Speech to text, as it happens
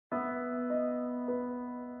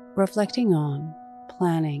reflecting on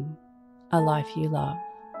planning a life you love.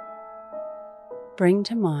 Bring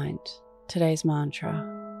to mind today's mantra: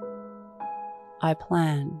 I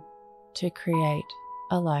plan to create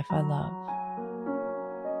a life I love.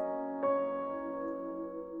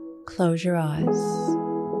 Close your eyes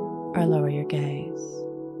or lower your gaze.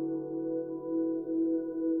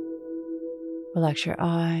 Relax your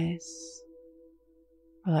eyes,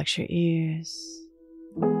 relax your ears,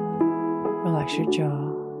 relax your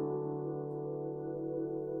jaw.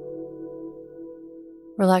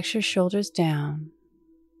 Relax your shoulders down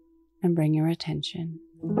and bring your attention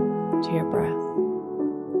to your breath.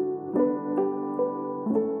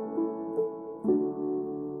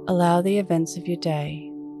 Allow the events of your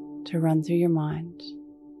day to run through your mind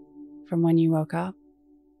from when you woke up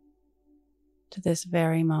to this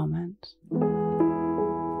very moment,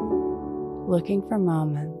 looking for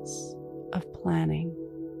moments of planning.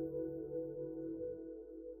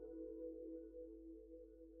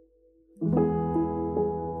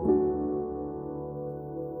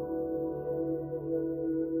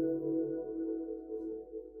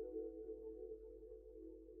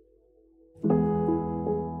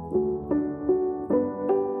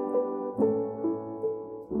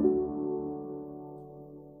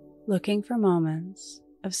 Looking for moments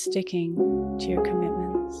of sticking to your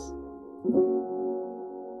commitments.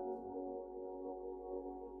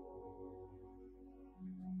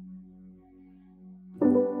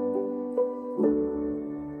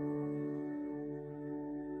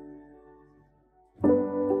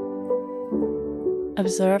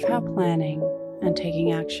 Observe how planning and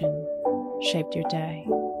taking action shaped your day.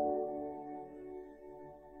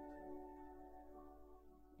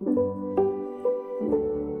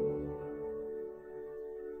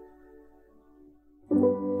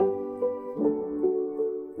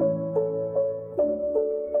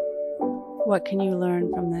 What can you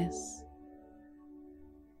learn from this?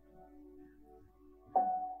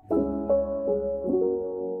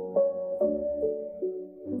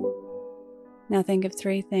 Now think of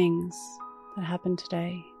 3 things that happened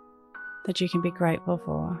today that you can be grateful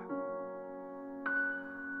for.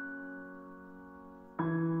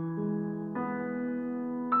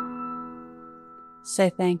 Say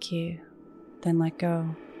thank you, then let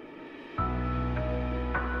go.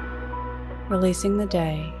 Releasing the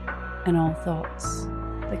day and all thoughts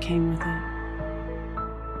that came with it.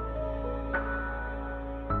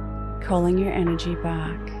 Calling your energy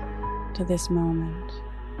back to this moment.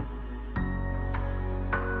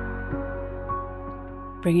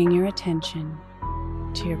 Bringing your attention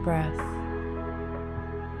to your breath.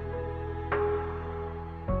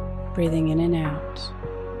 Breathing in and out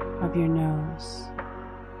of your nose.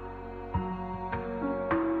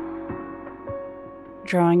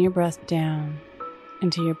 Drawing your breath down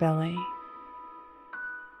into your belly,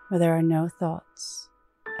 where there are no thoughts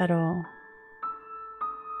at all.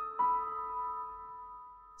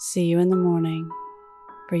 See you in the morning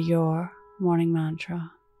for your morning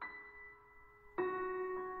mantra.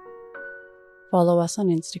 Follow us on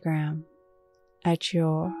Instagram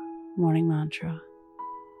 @YourMorningMantra.